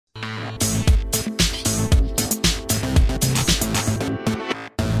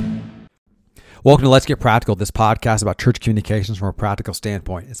Welcome to Let's Get Practical, this podcast about church communications from a practical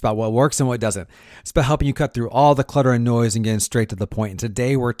standpoint. It's about what works and what doesn't. It's about helping you cut through all the clutter and noise and getting straight to the point. And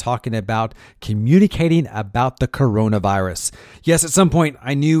today we're talking about communicating about the coronavirus. Yes, at some point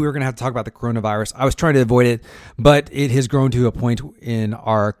I knew we were going to have to talk about the coronavirus. I was trying to avoid it, but it has grown to a point in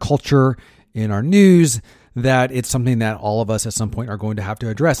our culture, in our news, that it's something that all of us at some point are going to have to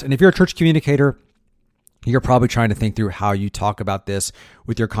address. And if you're a church communicator, you're probably trying to think through how you talk about this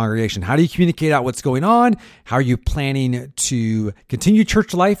with your congregation. How do you communicate out what's going on? How are you planning to continue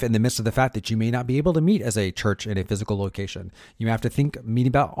church life in the midst of the fact that you may not be able to meet as a church in a physical location? You have to think meeting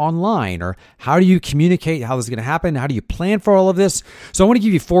about online, or how do you communicate how this is going to happen? How do you plan for all of this? So I want to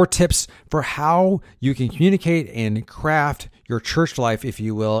give you 4 tips for how you can communicate and craft your church life, if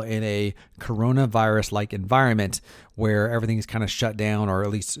you will, in a coronavirus-like environment where everything is kind of shut down or at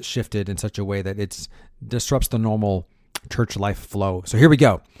least shifted in such a way that it disrupts the normal church life flow. So here we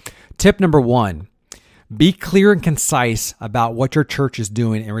go. Tip number 1, be clear and concise about what your church is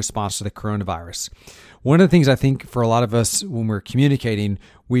doing in response to the coronavirus. One of the things I think for a lot of us when we're communicating,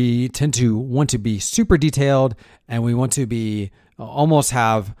 we tend to want to be super detailed, and we want to be almost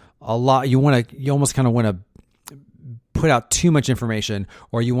have a lot. You almost kind of want to put out too much information,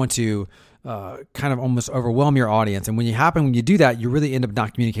 or you want to kind of almost overwhelm your audience. And when you do that, you really end up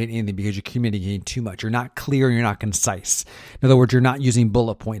not communicating anything because you're communicating too much. You're not clear and you're not concise. In other words, you're not using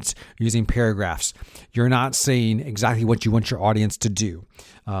bullet points, you're using paragraphs. You're not saying exactly what you want your audience to do.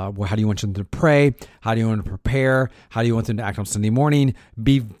 How do you want them to pray? How do you want them to prepare? How do you want them to act on Sunday morning?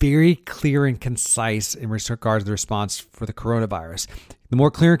 Be very clear and concise in regards to the response for the coronavirus. The more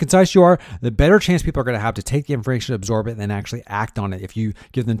clear and concise you are, the better chance people are going to have to take the information, absorb it, and then actually act on it. If you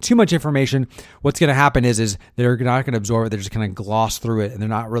give them too much information, what's going to happen is they're not going to absorb it. They're just going to gloss through it, and they're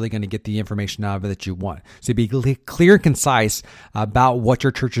not really going to get the information out of it that you want. So be clear and concise about what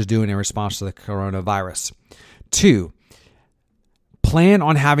your church is doing in response to the coronavirus. 2, plan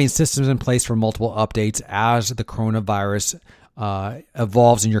on having systems in place for multiple updates as the coronavirus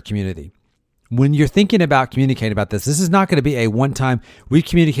evolves in your community. When you're thinking about communicating about this is not going to be a one-time, we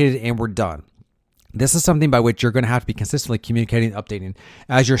communicated and we're done. This is something by which you're going to have to be consistently communicating, updating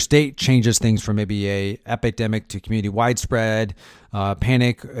as your state changes things from maybe a epidemic to community widespread,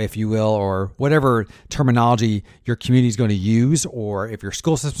 panic, if you will, or whatever terminology your community is going to use, or if your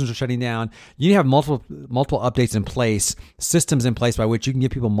school systems are shutting down. You need to have multiple updates in place, systems in place by which you can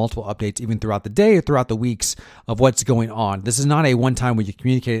give people multiple updates even throughout the day or throughout the weeks of what's going on. This is not a one-time where you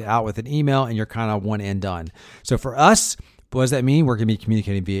communicate it out with an email and you're kind of one and done. So for us, what does that mean? We're going to be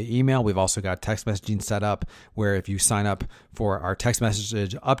communicating via email. We've also got text messaging set up where if you sign up for our text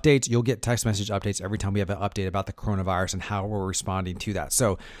message updates, you'll get text message updates every time we have an update about the coronavirus and how we're responding to that.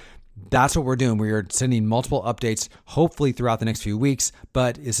 So that's what we're doing. We are sending multiple updates, hopefully throughout the next few weeks,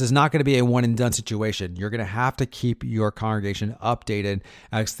 but this is not going to be a one and done situation. You're going to have to keep your congregation updated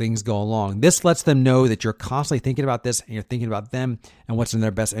as things go along. This lets them know that you're constantly thinking about this and you're thinking about them and what's in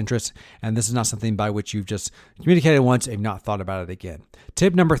their best interest. And this is not something by which you've just communicated once and not thought about it again.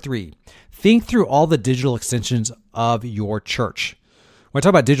 Tip number 3, think through all the digital extensions of your church. When I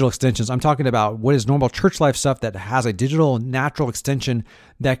talk about digital extensions, I'm talking about what is normal church life stuff that has a digital natural extension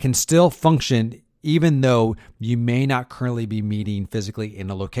that can still function even though you may not currently be meeting physically in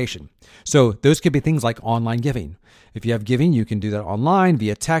a location. So those could be things like online giving. If you have giving, you can do that online,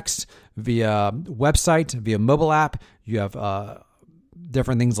 via text, via website, via mobile app. You have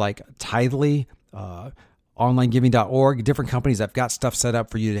different things like Tithely, onlinegiving.org, different companies that have got stuff set up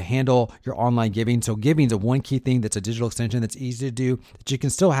for you to handle your online giving. So giving is one key thing that's a digital extension that's easy to do, that you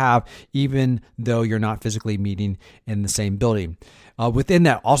can still have even though you're not physically meeting in the same building. Within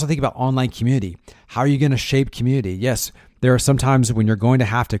that, also think about online community. How are you going to shape community? Yes, there are some times when you're going to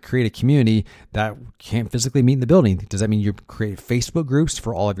have to create a community that can't physically meet in the building. Does that mean you create Facebook groups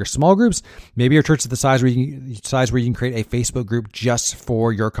for all of your small groups? Maybe your church is the size where you can create a Facebook group just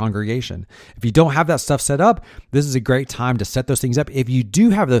for your congregation. If you don't have that stuff set up, this is a great time to set those things up. If you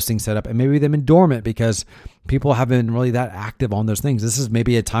do have those things set up, and maybe they've been dormant because people haven't been really that active on those things, this is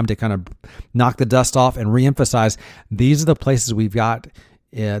maybe a time to kind of knock the dust off and reemphasize these are the places we've got.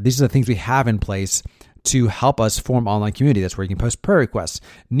 These are the things we have in place to help us form online community. That's where you can post prayer requests,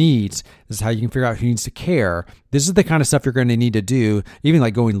 needs. This is how you can figure out who needs to care. This is the kind of stuff you're going to need to do, even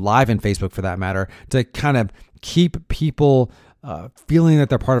like going live in Facebook for that matter, to kind of keep people feeling that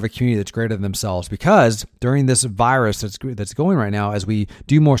they're part of a community that's greater than themselves. Because during this virus that's going right now, as we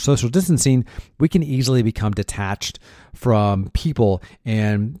do more social distancing, we can easily become detached from people.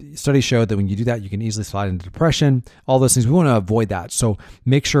 And studies show that when you do that, you can easily slide into depression, all those things. We want to avoid that. So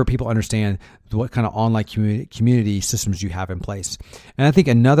make sure people understand what kind of online community systems you have in place. And I think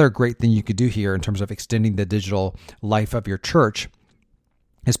another great thing you could do here in terms of extending the digital life of your church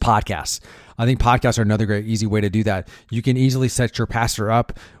is podcasts. I think podcasts are another great, easy way to do that. You can easily set your pastor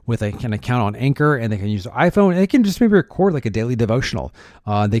up with an account on Anchor, and they can use their iPhone, and they can just maybe record like a daily devotional.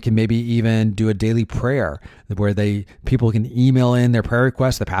 They can maybe even do a daily prayer where people can email in their prayer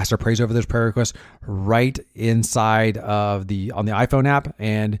requests. The pastor prays over those prayer requests right inside of on the iPhone app,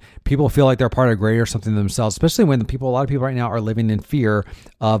 and people feel like they're part of greater something themselves, especially when a lot of people right now are living in fear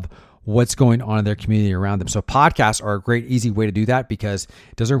of what's going on in their community around them. So podcasts are a great, easy way to do that because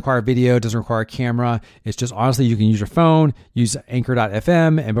it doesn't require video, it doesn't require a camera. It's just, honestly, you can use your phone, use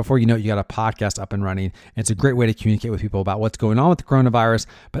anchor.fm, and before you know it, you got a podcast up and running. And it's a great way to communicate with people about what's going on with the coronavirus,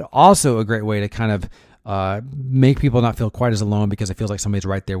 but also a great way to kind of make people not feel quite as alone because it feels like somebody's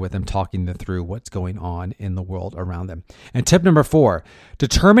right there with them talking them through what's going on in the world around them. And tip number 4,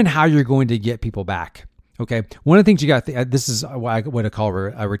 determine how you're going to get people back. Okay. One of the things you got, this is what I would call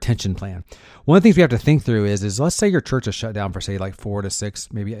a retention plan. One of the things we have to think through is let's say your church is shut down for say like 4 to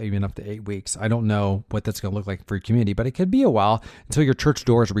 6, maybe even up to 8 weeks. I don't know what that's going to look like for your community, but it could be a while until your church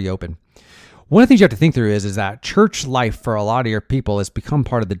doors reopen. One of the things you have to think through is that church life for a lot of your people has become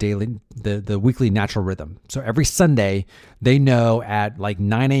part of the weekly natural rhythm. So every Sunday, they know at like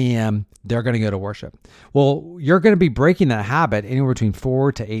 9 a.m., they're going to go to worship. Well, you're going to be breaking that habit anywhere between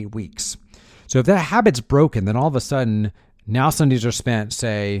 4 to 8 weeks. So if that habit's broken, then all of a sudden, now Sundays are spent,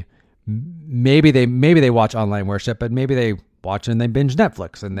 say, maybe they watch online worship, but maybe they watch and they binge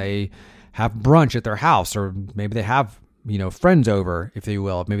Netflix and they have brunch at their house, or maybe they have friends over, if you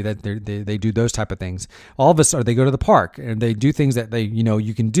will. Maybe that they do those type of things. All of a sudden, they go to the park and they do things that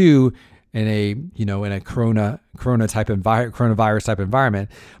you can do in a coronavirus type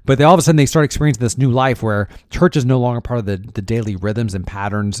environment. But all of a sudden they start experiencing this new life where church is no longer part of the daily rhythms and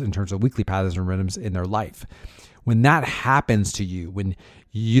patterns in terms of weekly patterns and rhythms in their life. When that happens to you, when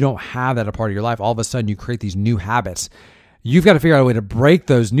you don't have that a part of your life, all of a sudden you create these new habits. You've got to figure out a way to break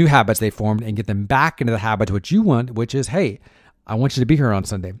those new habits they formed and get them back into the habits which you want, which is, hey, I want you to be here on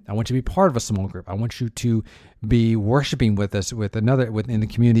Sunday. I want you to be part of a small group. I want you to be worshiping with us within the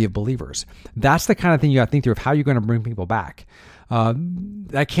community of believers. That's the kind of thing you got to think through of how you're going to bring people back.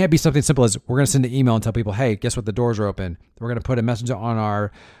 That can't be something simple as we're going to send an email and tell people, hey, guess what? The doors are open. We're going to put a message on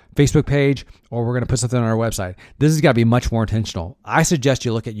our Facebook page, or we're going to put something on our website. This has got to be much more intentional. I suggest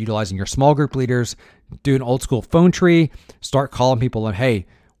you look at utilizing your small group leaders, do an old school phone tree, start calling people and, hey,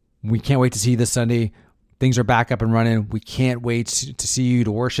 we can't wait to see you this Sunday. Things are back up and running. We can't wait to see you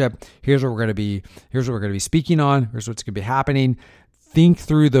to worship. Here's what we're going to be. Here's what we're going to be speaking on. Here's what's going to be happening. Think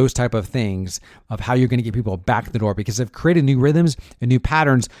through those type of things of how you're going to get people back in the door, because they've created new rhythms and new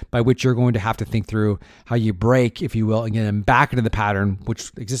patterns by which you're going to have to think through how you break, if you will, and get them back into the pattern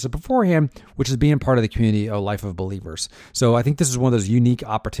which existed beforehand, which is being part of the community of life of believers. So I think this is one of those unique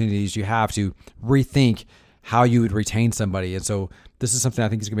opportunities you have to rethink how you would retain somebody. And so this is something I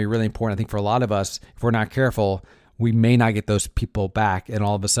think is going to be really important. I think for a lot of us, if we're not careful, we may not get those people back. And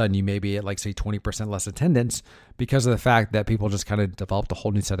all of a sudden you may be at like, say, 20% less attendance because of the fact that people just kind of developed a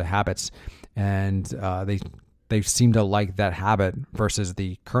whole new set of habits. And they seem to like that habit versus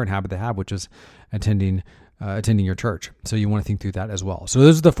the current habit they have, which is attending your church. So you want to think through that as well. So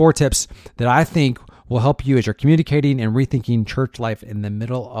those are the 4 tips that I think will help you as you're communicating and rethinking church life in the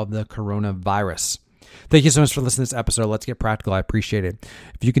middle of the coronavirus. Thank you so much for listening to this episode. Let's get practical. I appreciate it.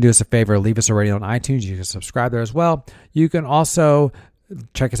 If you can do us a favor, leave us a rating on iTunes. You can subscribe there as well. You can also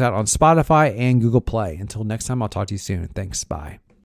check us out on Spotify and Google Play. Until next time, I'll talk to you soon. Thanks. Bye.